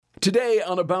Today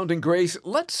on Abounding Grace,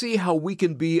 let's see how we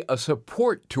can be a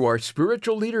support to our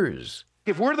spiritual leaders.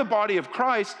 If we're the body of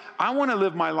Christ, I want to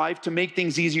live my life to make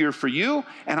things easier for you,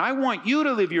 and I want you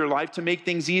to live your life to make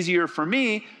things easier for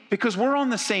me, because we're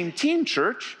on the same team,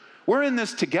 church. We're in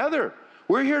this together.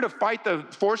 We're here to fight the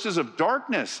forces of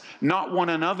darkness, not one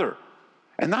another.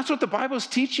 And that's what the Bible is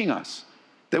teaching us,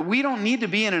 that we don't need to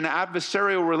be in an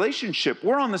adversarial relationship.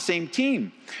 We're on the same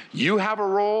team. You have a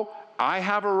role. I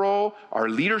have a role, our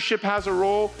leadership has a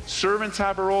role, servants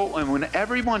have a role, and when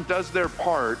everyone does their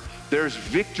part, there's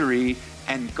victory,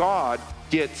 and God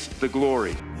gets the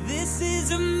glory. This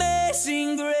is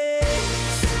amazing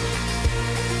grace.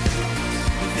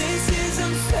 This is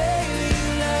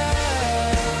unfailing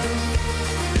love.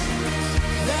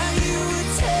 That you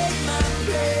would take my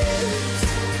place.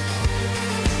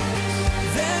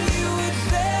 Then you would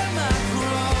bear my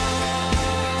cross.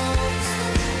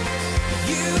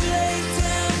 You laid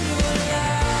down your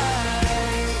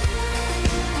life,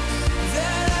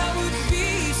 that I would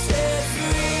be set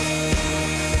free.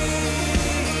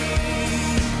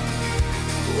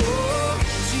 Oh,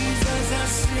 Jesus, I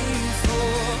sing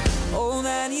for all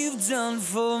that you've done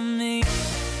for me.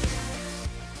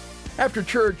 After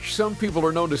church, some people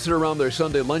are known to sit around their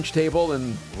Sunday lunch table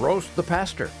and roast the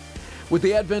pastor. With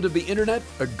the advent of the internet,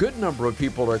 a good number of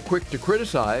people are quick to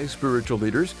criticize spiritual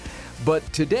leaders. But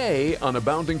today on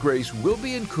Abounding Grace, we'll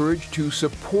be encouraged to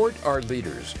support our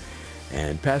leaders.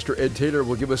 And Pastor Ed Taylor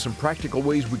will give us some practical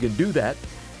ways we can do that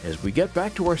as we get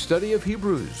back to our study of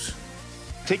Hebrews.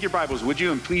 Take your Bibles, would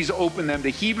you, and please open them to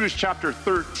Hebrews chapter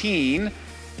 13.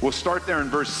 We'll start there in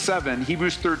verse 7,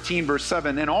 Hebrews 13, verse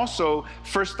 7, and also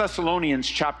 1 Thessalonians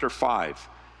chapter 5.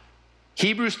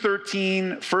 Hebrews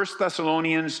 13, 1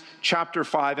 Thessalonians chapter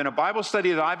 5, and a Bible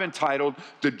study that I've entitled,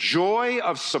 The Joy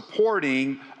of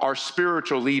Supporting Our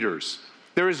Spiritual Leaders.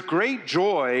 There is great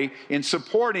joy in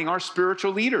supporting our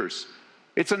spiritual leaders.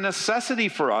 It's a necessity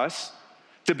for us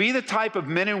to be the type of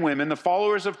men and women, the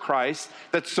followers of Christ,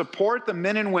 that support the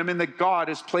men and women that God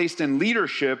has placed in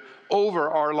leadership over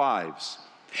our lives.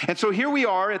 And so here we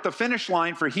are at the finish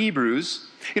line for Hebrews.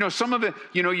 Some of it,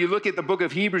 you look at the book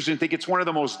of Hebrews and think it's one of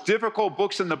the most difficult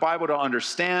books in the Bible to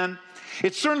understand.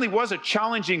 It certainly was a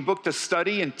challenging book to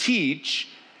study and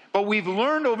teach, but we've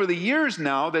learned over the years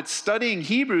now that studying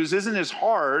Hebrews isn't as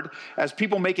hard as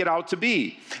people make it out to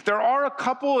be. There are a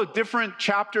couple of different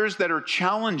chapters that are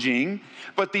challenging,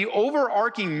 but the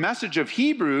overarching message of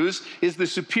Hebrews is the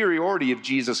superiority of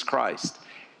Jesus Christ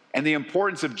and the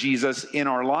importance of Jesus in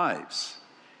our lives.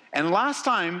 And last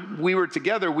time we were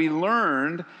together, we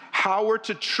learned how we're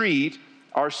to treat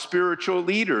our spiritual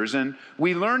leaders. And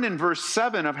we learned in verse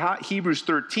 7 of Hebrews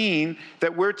 13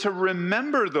 that we're to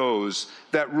remember those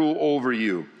that rule over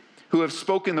you, who have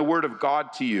spoken the word of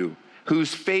God to you,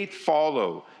 whose faith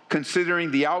follow,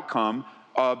 considering the outcome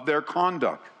of their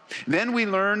conduct. Then we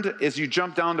learned, as you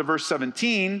jump down to verse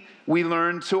 17, we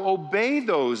learned to obey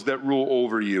those that rule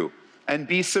over you and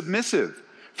be submissive.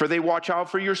 For they watch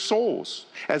out for your souls,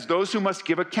 as those who must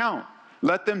give account.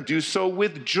 Let them do so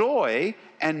with joy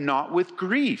and not with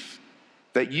grief,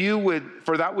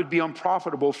 for that would be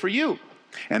unprofitable for you.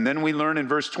 And then we learn in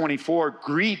verse 24,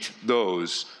 greet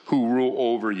those who rule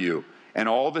over you, and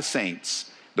all the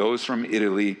saints, those from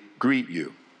Italy, greet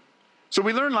you. So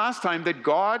we learned last time that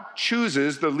God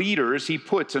chooses the leaders he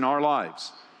puts in our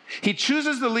lives. He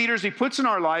chooses the leaders he puts in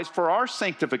our lives for our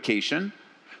sanctification,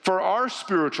 for our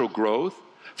spiritual growth,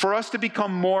 for us to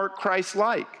become more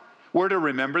Christ-like. We're to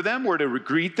remember them, we're to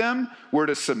greet them, we're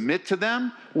to submit to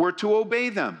them, we're to obey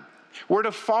them. We're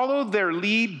to follow their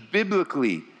lead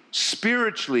biblically,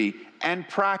 spiritually, and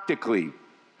practically.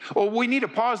 Well, we need to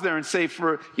pause there and say,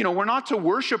 we're not to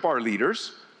worship our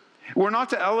leaders. We're not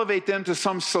to elevate them to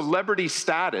some celebrity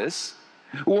status.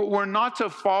 We're not to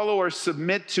follow or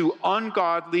submit to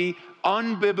ungodly,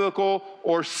 unbiblical,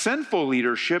 or sinful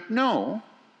leadership, no.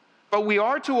 But we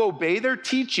are to obey their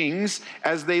teachings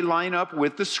as they line up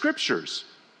with the scriptures.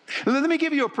 Let me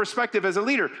give you a perspective as a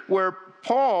leader, where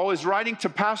Paul is writing to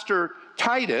Pastor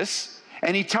Titus,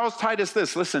 and he tells Titus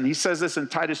this. Listen, he says this in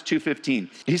Titus 2:15.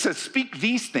 He says, speak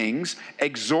these things,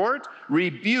 exhort,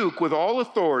 rebuke with all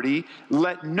authority,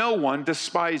 let no one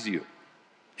despise you.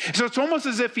 So it's almost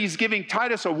as if he's giving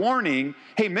Titus a warning,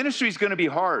 hey, ministry is going to be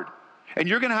hard. And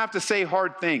you're going to have to say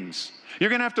hard things. You're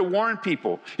going to have to warn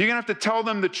people. You're going to have to tell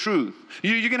them the truth.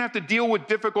 You're going to have to deal with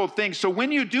difficult things. So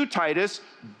when you do, Titus,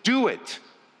 do it.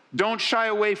 Don't shy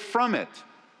away from it.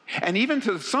 And even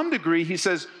to some degree, he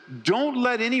says, don't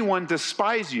let anyone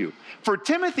despise you. For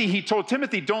Timothy, he told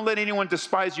Timothy, don't let anyone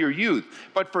despise your youth.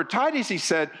 But for Titus, he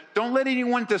said, don't let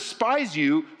anyone despise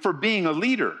you for being a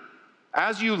leader.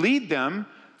 As you lead them,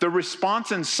 The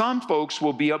response in some folks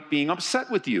will be being upset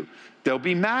with you. They'll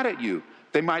be mad at you.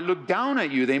 They might look down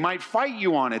at you. They might fight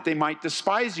you on it. They might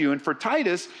despise you. And for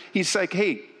Titus, he's like,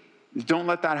 hey, don't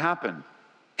let that happen.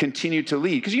 Continue to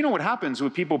lead. Because you know what happens when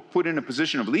people put in a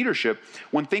position of leadership,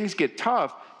 when things get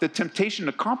tough, the temptation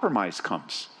to compromise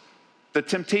comes. The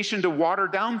temptation to water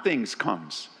down things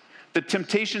comes. The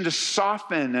temptation to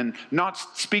soften and not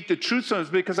speak the truth.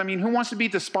 Because, who wants to be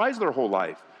despised their whole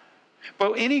life?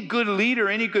 But any good leader,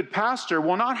 any good pastor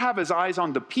will not have his eyes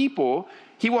on the people.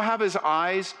 He will have his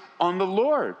eyes on the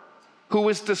Lord, who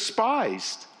was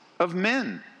despised of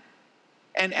men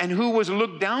and who was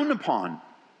looked down upon,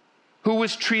 who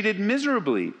was treated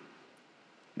miserably.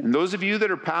 And those of you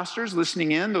that are pastors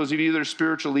listening in, those of you that are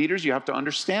spiritual leaders, you have to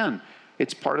understand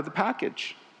it's part of the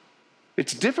package.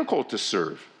 It's difficult to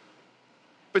serve.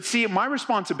 But see, my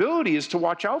responsibility is to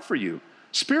watch out for you.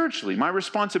 Spiritually, my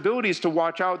responsibility is to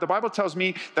watch out. The Bible tells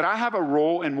me that I have a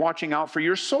role in watching out for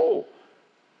your soul.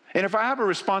 And if I have a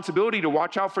responsibility to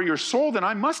watch out for your soul, then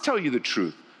I must tell you the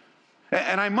truth.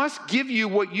 And I must give you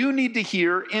what you need to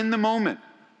hear in the moment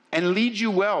and lead you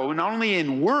well, not only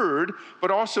in word, but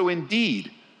also in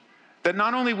deed. That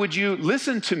not only would you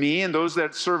listen to me and those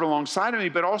that serve alongside of me,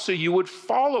 but also you would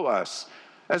follow us.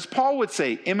 As Paul would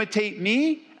say, imitate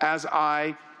me as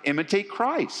I imitate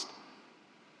Christ.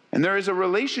 And there is a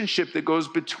relationship that goes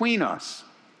between us.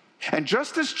 And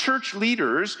just as church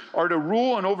leaders are to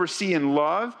rule and oversee in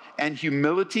love and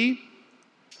humility,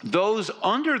 those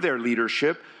under their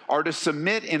leadership are to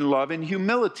submit in love and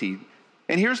humility.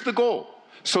 And here's the goal: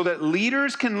 so that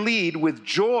leaders can lead with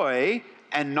joy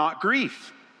and not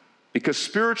grief. Because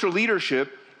spiritual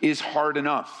leadership is hard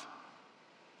enough.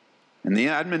 And the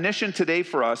admonition today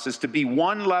for us is to be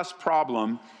one less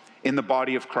problem in the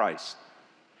body of Christ.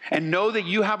 And know that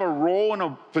you have a role and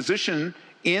a position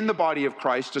in the body of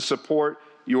Christ to support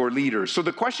your leaders. So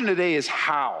the question today is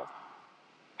how?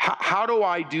 How do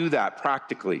I do that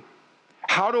practically?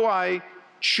 How do I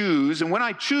choose? And when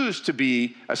I choose to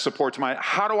be a support to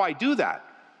how do I do that?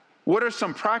 What are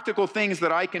some practical things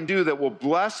that I can do that will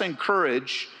bless,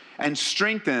 encourage, and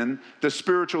strengthen the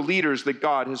spiritual leaders that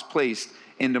God has placed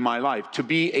into my life, to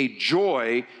be a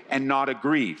joy and not a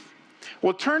grief?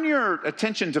 Well, turn your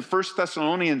attention to 1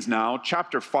 Thessalonians now,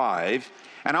 chapter 5,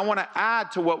 and I want to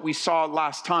add to what we saw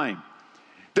last time.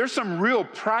 There's some real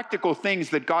practical things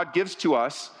that God gives to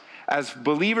us as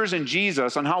believers in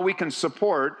Jesus on how we can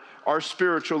support our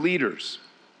spiritual leaders.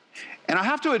 And I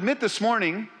have to admit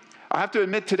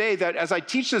today that as I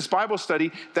teach this Bible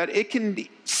study, that it can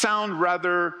sound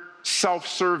rather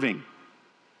self-serving.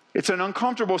 It's an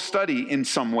uncomfortable study in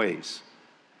some ways.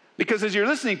 Because as you're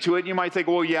listening to it, you might think,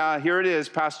 well, yeah, here it is,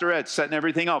 Pastor Ed setting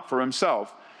everything up for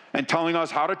himself and telling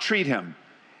us how to treat him.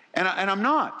 And I'm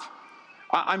not.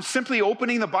 I'm simply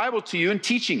opening the Bible to you and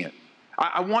teaching it.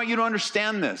 I want you to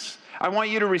understand this. I want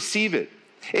you to receive it.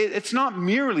 It's not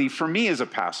merely for me as a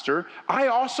pastor. I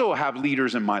also have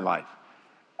leaders in my life.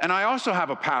 And I also have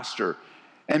a pastor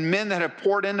and men that have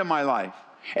poured into my life.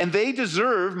 And they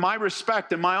deserve my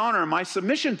respect and my honor and my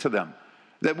submission to them.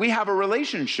 That we have a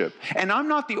relationship. And I'm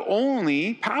not the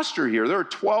only pastor here. There are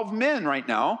 12 men right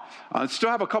now.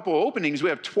 Still have a couple of openings. We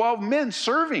have 12 men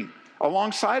serving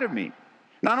alongside of me.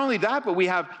 Not only that, but we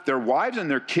have their wives and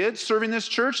their kids serving this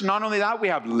church. Not only that, we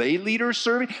have lay leaders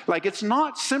serving. Like, it's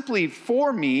not simply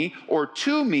for me or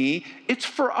to me. It's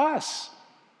for us.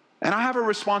 And I have a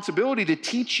responsibility to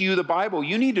teach you the Bible.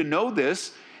 You need to know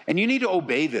this, and you need to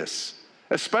obey this,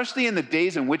 especially in the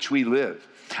days in which we live.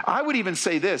 I would even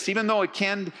say this, even though it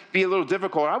can be a little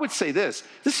difficult, I would say this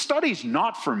study's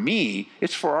not for me,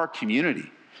 it's for our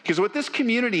community. Because what this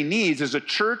community needs is a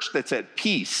church that's at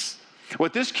peace.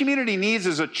 What this community needs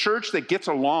is a church that gets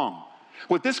along.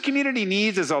 What this community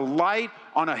needs is a light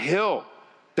on a hill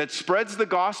that spreads the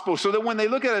gospel, so that when they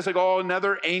look at it, it's like, oh,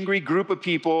 another angry group of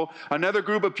people, another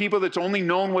group of people that's only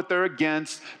known what they're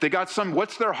against. They got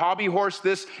what's their hobby horse,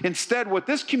 this? Instead, what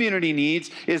this community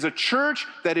needs is a church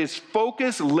that is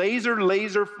focused,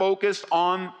 laser focused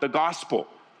on the gospel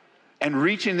and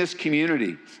reaching this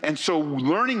community. And so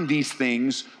learning these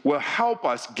things will help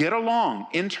us get along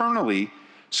internally,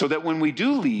 so that when we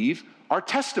do leave, our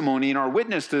testimony and our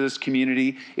witness to this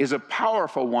community is a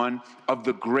powerful one of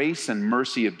the grace and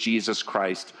mercy of Jesus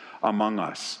Christ among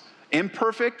us.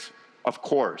 Imperfect, of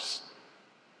course,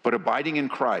 but abiding in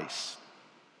Christ.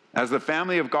 As the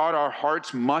family of God, our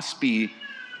hearts must be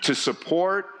to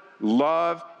support,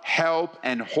 love, help,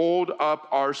 and hold up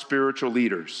our spiritual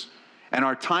leaders. And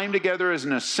our time together is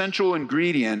an essential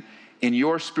ingredient in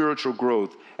your spiritual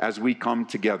growth as we come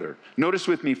together. Notice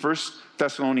with me 1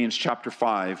 Thessalonians chapter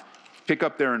 5. Pick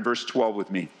up there in verse 12 with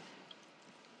me.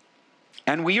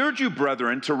 And we urge you,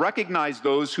 brethren, to recognize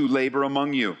those who labor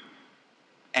among you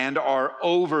and are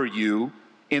over you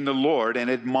in the Lord and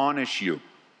admonish you,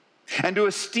 and to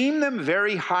esteem them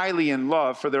very highly in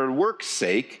love for their work's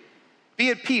sake. Be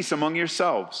at peace among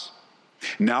yourselves.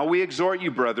 Now we exhort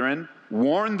you, brethren,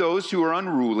 warn those who are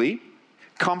unruly,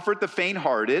 comfort the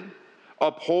faint-hearted,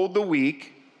 uphold the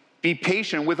weak, be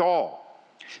patient with all.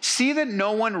 See that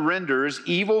no one renders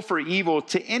evil for evil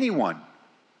to anyone,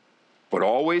 but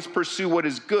always pursue what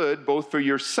is good, both for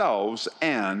yourselves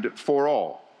and for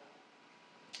all.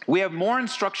 We have more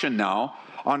instruction now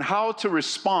on how to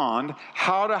respond,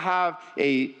 how to have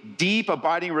a deep,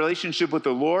 abiding relationship with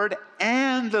the Lord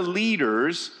and the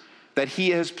leaders that He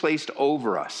has placed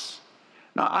over us.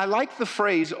 Now, I like the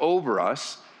phrase over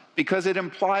us because it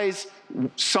implies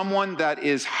someone that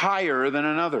is higher than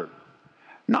another.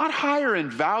 Not higher in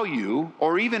value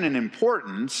or even in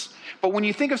importance, but when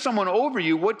you think of someone over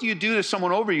you, what do you do to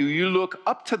someone over you? You look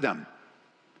up to them.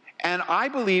 And I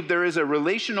believe there is a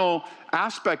relational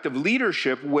aspect of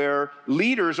leadership where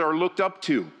leaders are looked up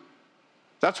to.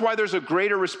 That's why there's a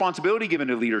greater responsibility given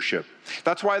to leadership.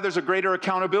 That's why there's a greater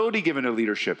accountability given to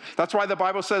leadership. That's why the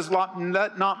Bible says,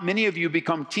 let not many of you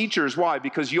become teachers. Why?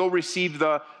 Because you'll receive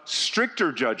the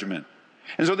stricter judgment.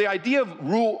 And so the idea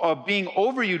of being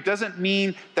over you doesn't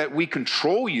mean that we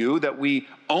control you, that we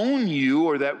own you,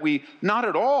 or that we, not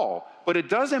at all. But it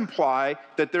does imply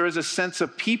that there is a sense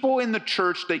of people in the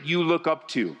church that you look up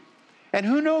to. And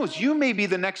who knows, you may be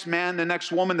the next man, the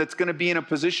next woman that's going to be in a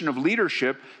position of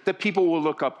leadership that people will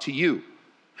look up to you.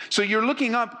 So you're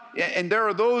looking up, and there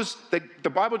are those that the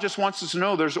Bible just wants us to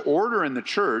know there's order in the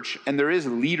church, and there is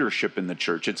leadership in the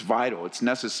church. It's vital, it's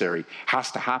necessary,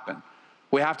 has to happen.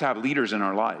 We have to have leaders in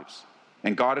our lives.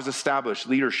 And God has established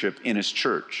leadership in His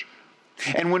church.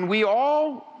 And when we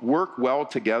all work well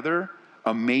together,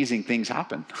 amazing things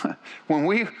happen. When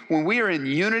we are in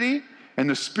unity and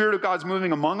the Spirit of God's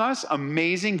moving among us,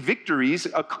 amazing victories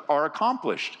are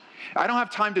accomplished. I don't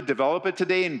have time to develop it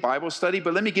today in Bible study,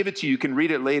 but let me give it to you. You can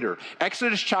read it later.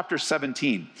 Exodus chapter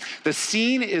 17. The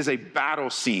scene is a battle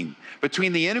scene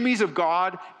between the enemies of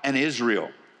God and Israel.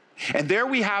 And there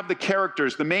we have the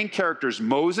characters, the main characters,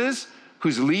 Moses,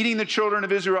 who's leading the children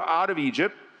of Israel out of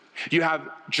Egypt. You have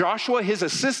Joshua, his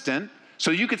assistant. So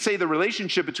you could say the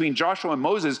relationship between Joshua and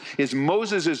Moses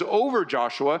is over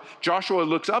Joshua. Joshua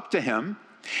looks up to him.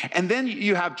 And then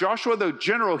you have Joshua, the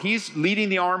general. He's leading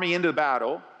the army into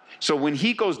battle. So when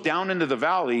he goes down into the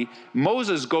valley,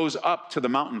 Moses goes up to the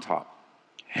mountaintop.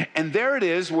 And there it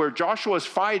is where Joshua is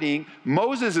fighting.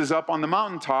 Moses is up on the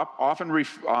mountaintop,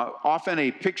 often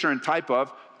a picture and type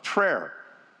of prayer.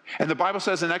 And the Bible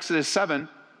says in Exodus 7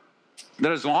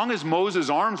 that as long as Moses'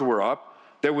 arms were up,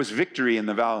 there was victory in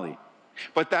the valley.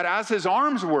 But that as his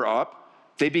arms were up,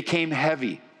 they became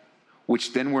heavy,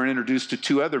 which then were introduced to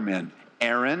two other men,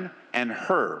 Aaron and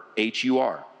Hur,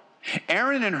 H-U-R.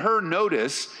 Aaron and Hur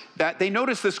notice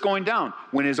this going down.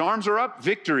 When his arms are up,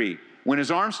 victory. When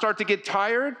his arms start to get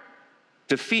tired,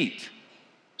 defeat.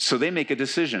 So they make a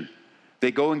decision.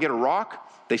 They go and get a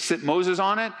rock, they sit Moses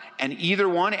on it, and either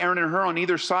one, Aaron and Hur on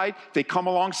either side, they come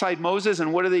alongside Moses,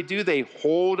 and what do? They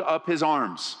hold up his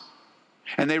arms.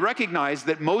 And they recognize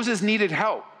that Moses needed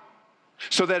help.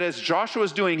 So that as Joshua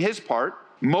is doing his part,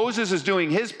 Moses is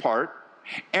doing his part,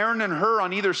 Aaron and Hur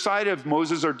on either side of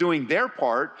Moses are doing their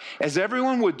part. As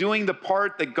everyone was doing the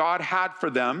part that God had for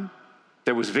them,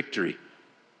 there was victory.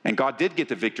 And God did get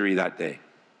the victory that day.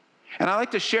 And I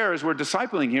like to share, as we're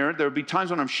discipling here, there will be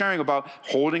times when I'm sharing about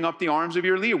holding up the arms of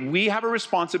your leader. We have a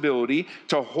responsibility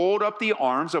to hold up the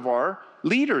arms of our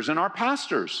leaders and our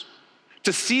pastors,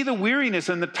 to see the weariness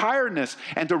and the tiredness,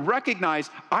 and to recognize,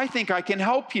 I think I can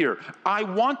help here. I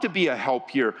want to be a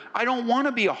help here. I don't want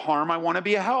to be a harm. I want to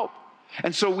be a help.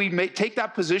 And so we may take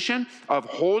that position of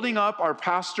holding up our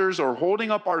pastors or holding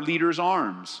up our leaders'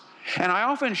 arms. And I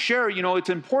often share, it's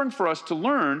important for us to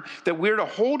learn that we're to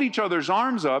hold each other's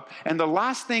arms up. And the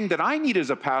last thing that I need as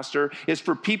a pastor is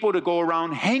for people to go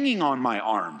around hanging on my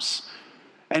arms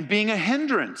and being a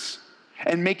hindrance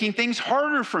and making things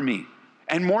harder for me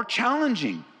and more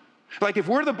challenging. Like if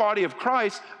we're the body of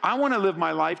Christ, I want to live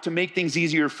my life to make things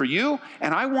easier for you.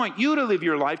 And I want you to live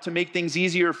your life to make things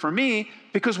easier for me,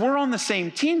 because we're on the same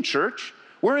team, church.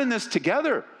 We're in this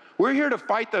together. We're here to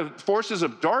fight the forces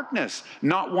of darkness,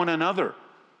 not one another.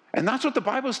 And that's what the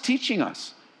Bible is teaching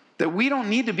us, that we don't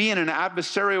need to be in an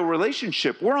adversarial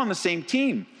relationship. We're on the same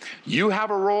team. You have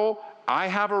a role. I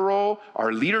have a role.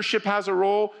 Our leadership has a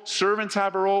role. Servants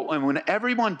have a role. And when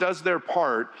everyone does their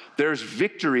part, there's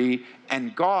victory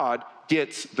and God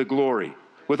gets the glory.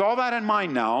 With all that in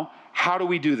mind now, How do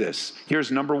we do this?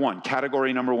 Here's number one,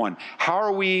 category number one. How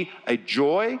are we a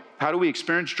joy? How do we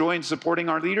experience joy in supporting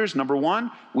our leaders? Number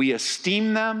one, we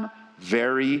esteem them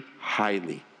very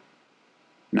highly.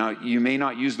 Now, you may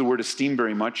not use the word esteem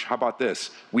very much. How about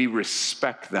this? We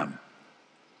respect them.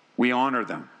 We honor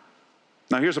them.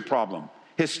 Now, here's a problem.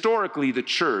 Historically, the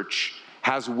church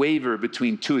has wavered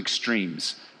between two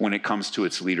extremes when it comes to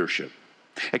its leadership.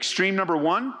 Extreme number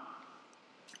one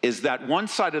is that one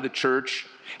side of the church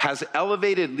has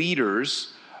elevated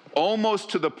leaders almost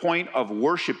to the point of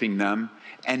worshiping them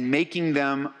and making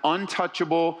them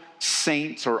untouchable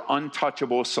saints or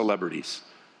untouchable celebrities.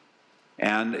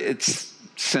 And it's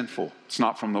sinful. It's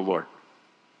not from the Lord.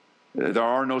 There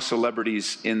are no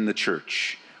celebrities in the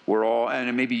church. We're all,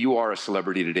 and maybe you are a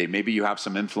celebrity today. Maybe you have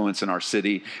some influence in our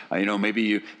city.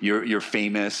 Maybe you're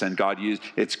famous, and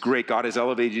it's great. God has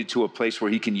elevated you to a place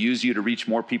where he can use you to reach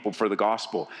more people for the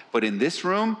gospel. But in this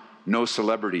room, no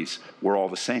celebrities. We're all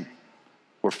the same.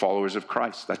 We're followers of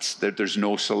Christ. There's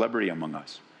no celebrity among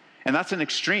us. And that's an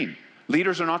extreme.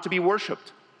 Leaders are not to be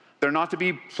worshiped. They're not to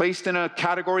be placed in a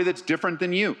category that's different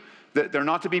than you. They're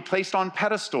not to be placed on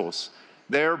pedestals.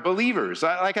 They're believers.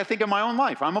 I think in my own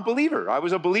life, I'm a believer. I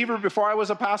was a believer before I was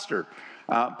a pastor.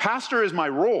 Pastor is my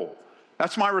role.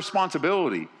 That's my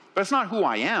responsibility. But it's not who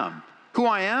I am. Who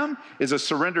I am is a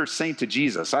surrendered saint to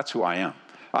Jesus. That's who I am.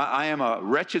 I am a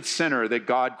wretched sinner that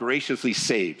God graciously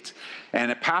saved. And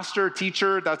a pastor,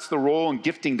 teacher, that's the role and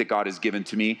gifting that God has given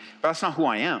to me. But that's not who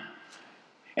I am.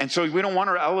 And so we don't want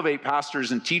to elevate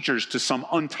pastors and teachers to some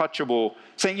untouchable,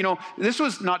 saying, this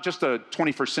was not just a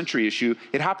 21st century issue.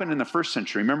 It happened in the first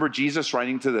century. Remember Jesus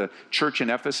writing to the church in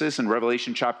Ephesus in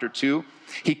Revelation chapter 2?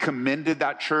 He commended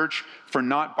that church for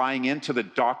not buying into the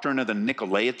doctrine of the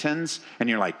Nicolaitans. And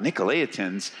you're like,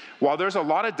 Nicolaitans? While there's a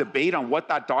lot of debate on what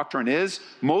that doctrine is,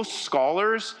 most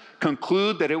scholars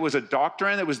conclude that it was a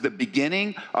doctrine that was the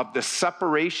beginning of the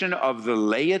separation of the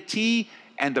laity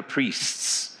and the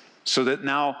priests. So that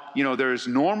now, there's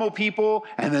normal people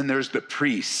and then there's the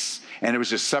priests. And it was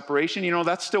just separation.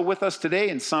 That's still with us today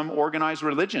in some organized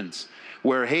religions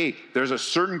where, hey, there's a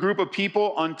certain group of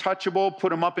people, untouchable,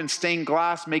 put them up in stained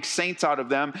glass, make saints out of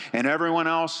them, and everyone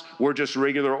else, we're just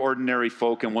regular, ordinary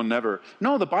folk and we'll never.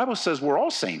 No, the Bible says we're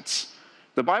all saints.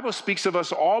 The Bible speaks of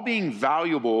us all being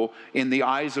valuable in the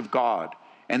eyes of God.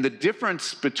 And the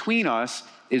difference between us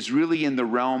is really in the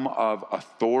realm of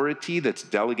authority that's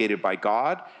delegated by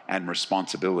God and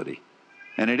responsibility.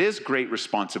 And it is great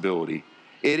responsibility.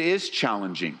 It is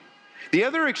challenging. The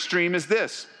other extreme is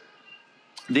this.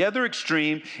 The other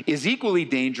extreme is equally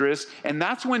dangerous, and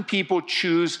that's when people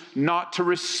choose not to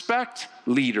respect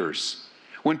leaders.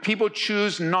 When people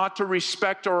choose not to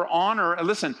respect or honor,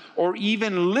 or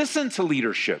even listen to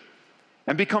leadership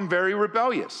and become very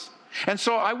rebellious. And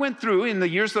so I went through, in the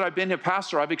years that I've been a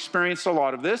pastor, I've experienced a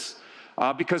lot of this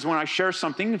because when I share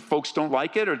something, folks don't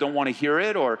like it or don't want to hear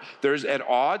it, or there's at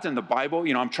odds in the Bible.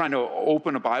 I'm trying to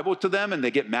open a Bible to them and they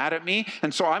get mad at me.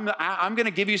 And so I'm going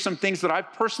to give you some things that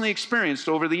I've personally experienced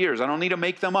over the years. I don't need to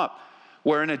make them up.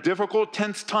 Where in a difficult,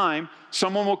 tense time,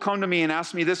 someone will come to me and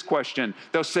ask me this question.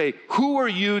 They'll say, "Who are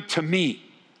you to me?"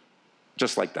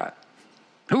 Just like that.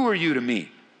 Who are you to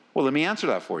me? Well, let me answer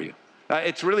that for you.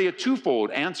 It's really a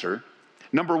twofold answer.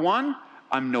 Number one,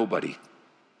 I'm nobody.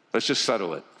 Let's just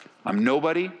settle it. I'm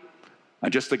nobody.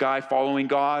 I'm just a guy following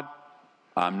God.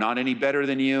 I'm not any better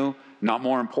than you, not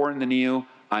more important than you.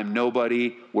 I'm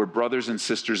nobody. We're brothers and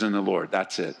sisters in the Lord.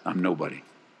 That's it. I'm nobody.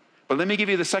 But let me give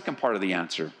you the second part of the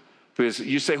answer. Because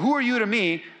you say, who are you to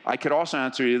me? I could also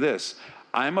answer you this.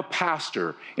 I'm a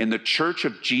pastor in the Church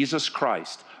of Jesus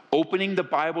Christ, opening the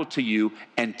Bible to you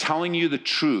and telling you the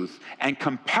truth and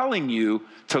compelling you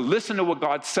to listen to what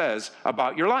God says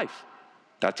about your life.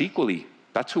 That's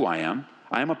who I am.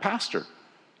 I am a pastor.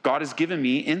 God has given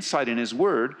me insight in his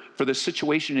word for the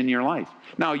situation in your life.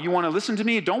 Now, you want to listen to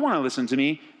me, don't want to listen to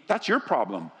me, that's your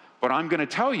problem. But I'm going to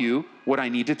tell you what I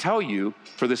need to tell you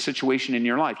for the situation in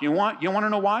your life. You want to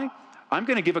know why? I'm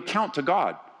going to give account to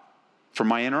God for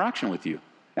my interaction with you.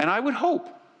 And I would hope,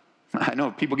 I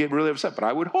know people get really upset, but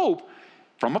I would hope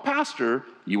from a pastor,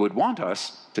 you would want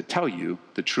us to tell you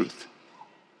the truth.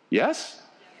 Yes?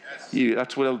 Yes.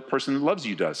 That's what a person that loves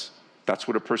you does. That's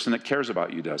what a person that cares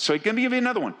about you does. So let me give you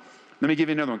another one. Let me give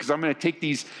you another one, because I'm going to take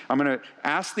these, I'm going to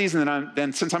ask these, and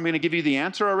then since I'm going to give you the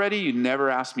answer already, you never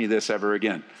ask me this ever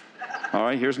again. All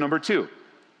right, here's number two.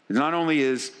 Not only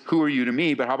is, who are you to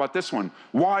me, but how about this one?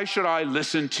 Why should I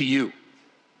listen to you?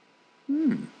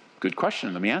 Good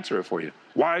question. Let me answer it for you.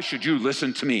 Why should you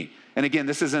listen to me? And again,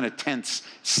 this isn't a tense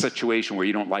situation where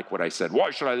you don't like what I said.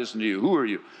 Why should I listen to you? Who are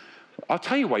you? I'll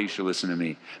tell you why you should listen to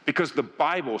me. Because the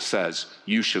Bible says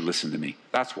you should listen to me.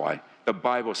 That's why. The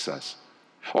Bible says.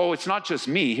 Oh, it's not just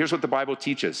me. Here's what the Bible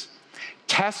teaches.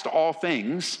 Test all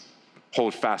things,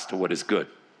 hold fast to what is good.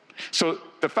 So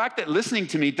the fact that listening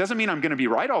to me doesn't mean I'm going to be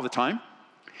right all the time.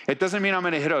 It doesn't mean I'm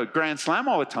going to hit a grand slam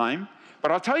all the time.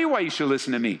 But I'll tell you why you should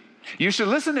listen to me. You should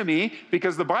listen to me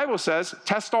because the Bible says,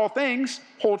 test all things,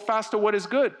 hold fast to what is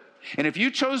good. And if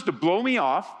you chose to blow me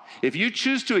off, if you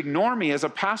choose to ignore me as a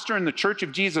pastor in the Church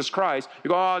of Jesus Christ, you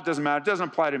go, oh, it doesn't matter, it doesn't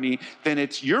apply to me, then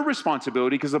it's your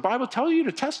responsibility because the Bible tells you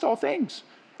to test all things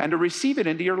and to receive it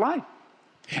into your life.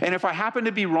 And if I happen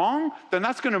to be wrong, then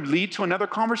that's going to lead to another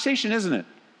conversation, isn't it?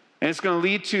 And it's going to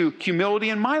lead to humility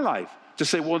in my life to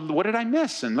say, well, what did I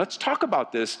miss? And let's talk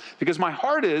about this because my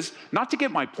heart is not to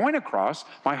get my point across.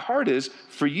 My heart is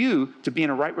for you to be in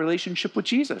a right relationship with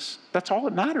Jesus. That's all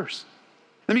that matters.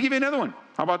 Let me give you another one.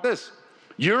 How about this?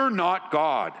 You're not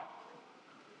God.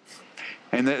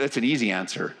 And that's an easy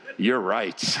answer. You're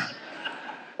right.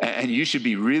 And you should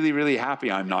be really, really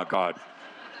happy I'm not God.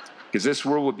 Because this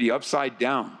world would be upside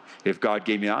down if God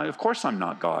gave me, of course I'm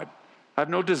not God. I have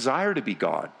no desire to be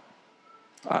God.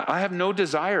 I have no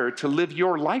desire to live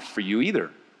your life for you either.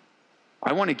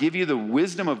 I want to give you the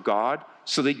wisdom of God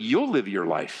so that you'll live your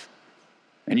life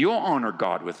and you'll honor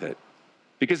God with it.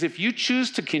 Because if you choose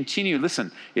to continue,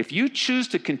 listen, if you choose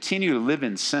to continue to live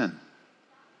in sin,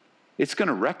 it's going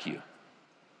to wreck you.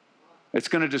 It's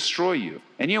going to destroy you.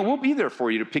 And we'll be there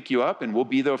for you to pick you up, and we'll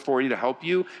be there for you to help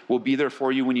you. We'll be there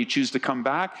for you when you choose to come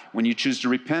back. When you choose to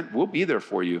repent, we'll be there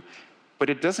for you. But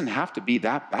it doesn't have to be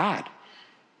that bad.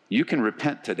 You can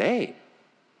repent today.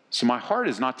 So my heart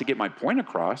is not to get my point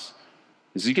across,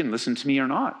 is you can listen to me or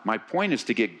not. My point is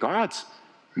to get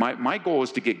my goal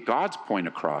is to get God's point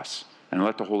across and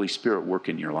let the Holy Spirit work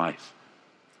in your life.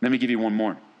 Let me give you one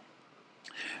more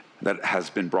that has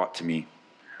been brought to me.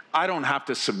 I don't have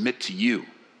to submit to you.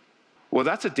 Well,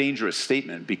 that's a dangerous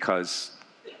statement because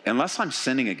unless I'm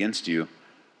sinning against you,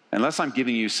 unless I'm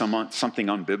giving you something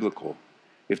unbiblical,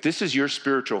 if this is your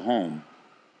spiritual home,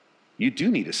 you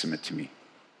do need to submit to me.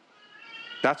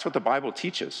 That's what the Bible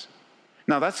teaches.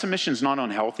 Now, that submission's not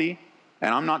unhealthy,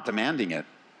 and I'm not demanding it.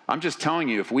 I'm just telling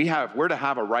you, if we're to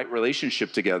have a right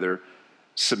relationship together,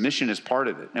 submission is part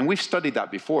of it. And we've studied that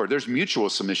before. There's mutual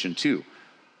submission too.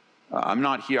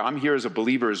 I'm here as a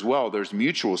believer as well. There's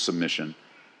mutual submission.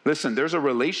 Listen, there's a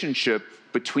relationship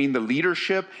between the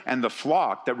leadership and the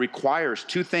flock that requires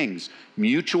two things: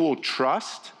 mutual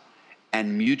trust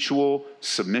and mutual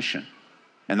submission.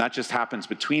 And that just happens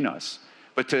between us.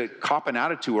 But to cop an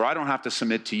attitude where I don't have to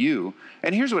submit to you,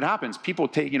 and here's what happens. People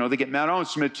they get mad, I don't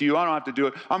submit to you, I don't have to do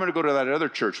it, I'm going to go to that other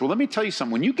church. Well, let me tell you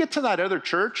something. When you get to that other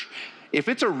church, if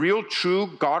it's a real,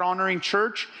 true, God-honoring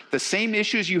church, the same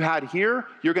issues you had here,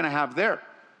 you're going to have there.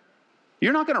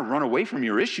 You're not going to run away from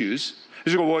your issues.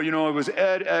 You go, well, it was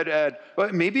Ed.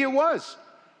 Well, maybe it was.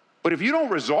 But if you don't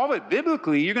resolve it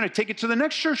biblically, you're going to take it to the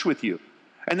next church with you.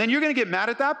 And then you're going to get mad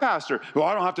at that pastor. Well,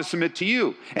 I don't have to submit to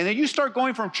you. And then you start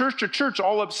going from church to church,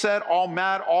 all upset, all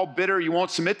mad, all bitter. You won't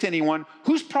submit to anyone.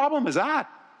 Whose problem is that?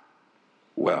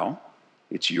 Well,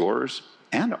 it's yours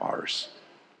and ours.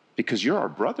 Because you're our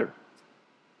brother.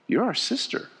 You're our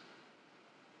sister.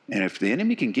 And if the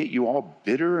enemy can get you all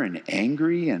bitter and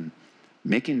angry and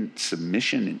making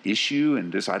submission an issue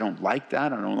and just, I don't like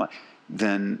that,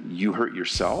 then you hurt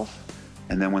yourself.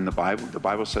 And then when the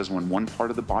Bible says when one part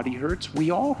of the body hurts,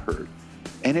 we all hurt.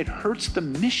 And it hurts the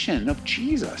mission of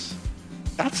Jesus.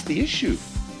 That's the issue.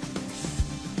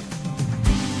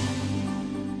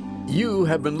 You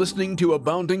have been listening to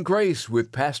Abounding Grace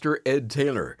with Pastor Ed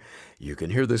Taylor. You can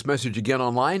hear this message again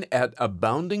online at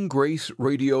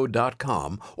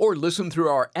aboundinggraceradio.com or listen through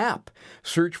our app.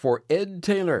 Search for Ed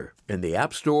Taylor in the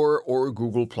App Store or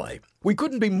Google Play. We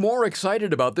couldn't be more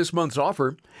excited about this month's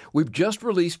offer. We've just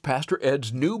released Pastor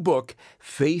Ed's new book,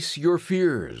 Face Your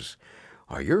Fears.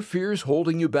 Are your fears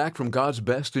holding you back from God's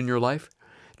best in your life?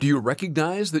 Do you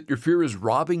recognize that your fear is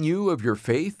robbing you of your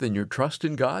faith and your trust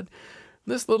in God?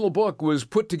 This little book was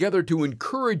put together to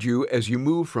encourage you as you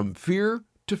move from fear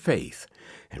to faith.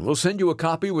 And we'll send you a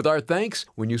copy with our thanks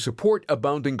when you support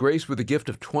Abounding Grace with a gift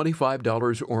of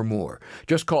 $25 or more.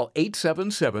 Just call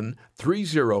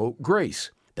 877-30-GRACE.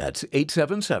 That's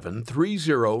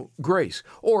 877-30-GRACE.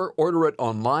 Or order it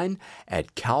online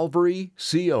at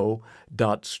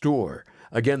calvaryco.store.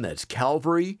 Again, that's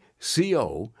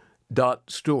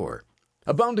calvaryco.store.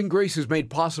 Abounding Grace is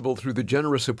made possible through the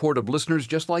generous support of listeners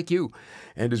just like you.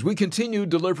 And as we continue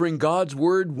delivering God's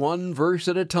Word one verse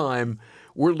at a time,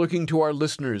 we're looking to our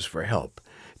listeners for help.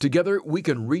 Together, we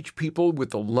can reach people with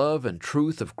the love and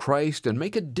truth of Christ and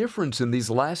make a difference in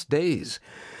these last days.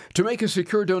 To make a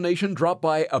secure donation, drop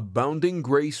by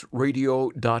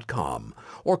aboundinggraceradio.com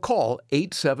or call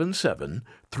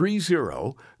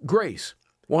 877-30-GRACE.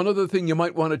 One other thing you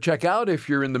might want to check out if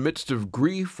you're in the midst of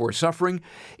grief or suffering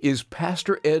is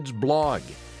Pastor Ed's blog.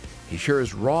 He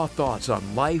shares raw thoughts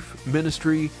on life,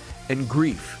 ministry, and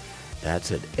grief.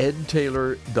 That's at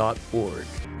edtaylor.org.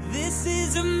 This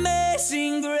is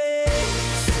amazing grace.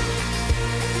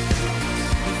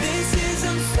 This is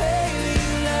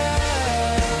unfailing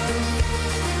love.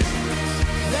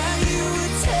 That you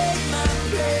would take my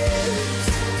place.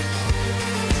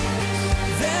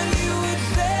 That you would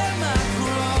bear my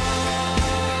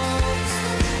cross.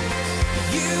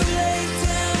 You laid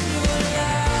down your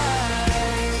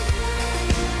life.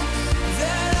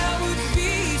 That I would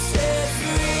be set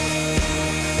free.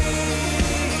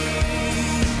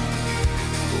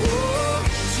 Oh,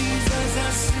 Jesus, I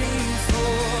sing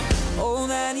for all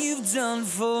that you've done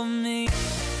for me.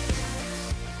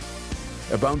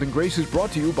 Abounding Grace is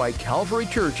brought to you by Calvary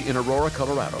Church in Aurora,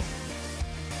 Colorado.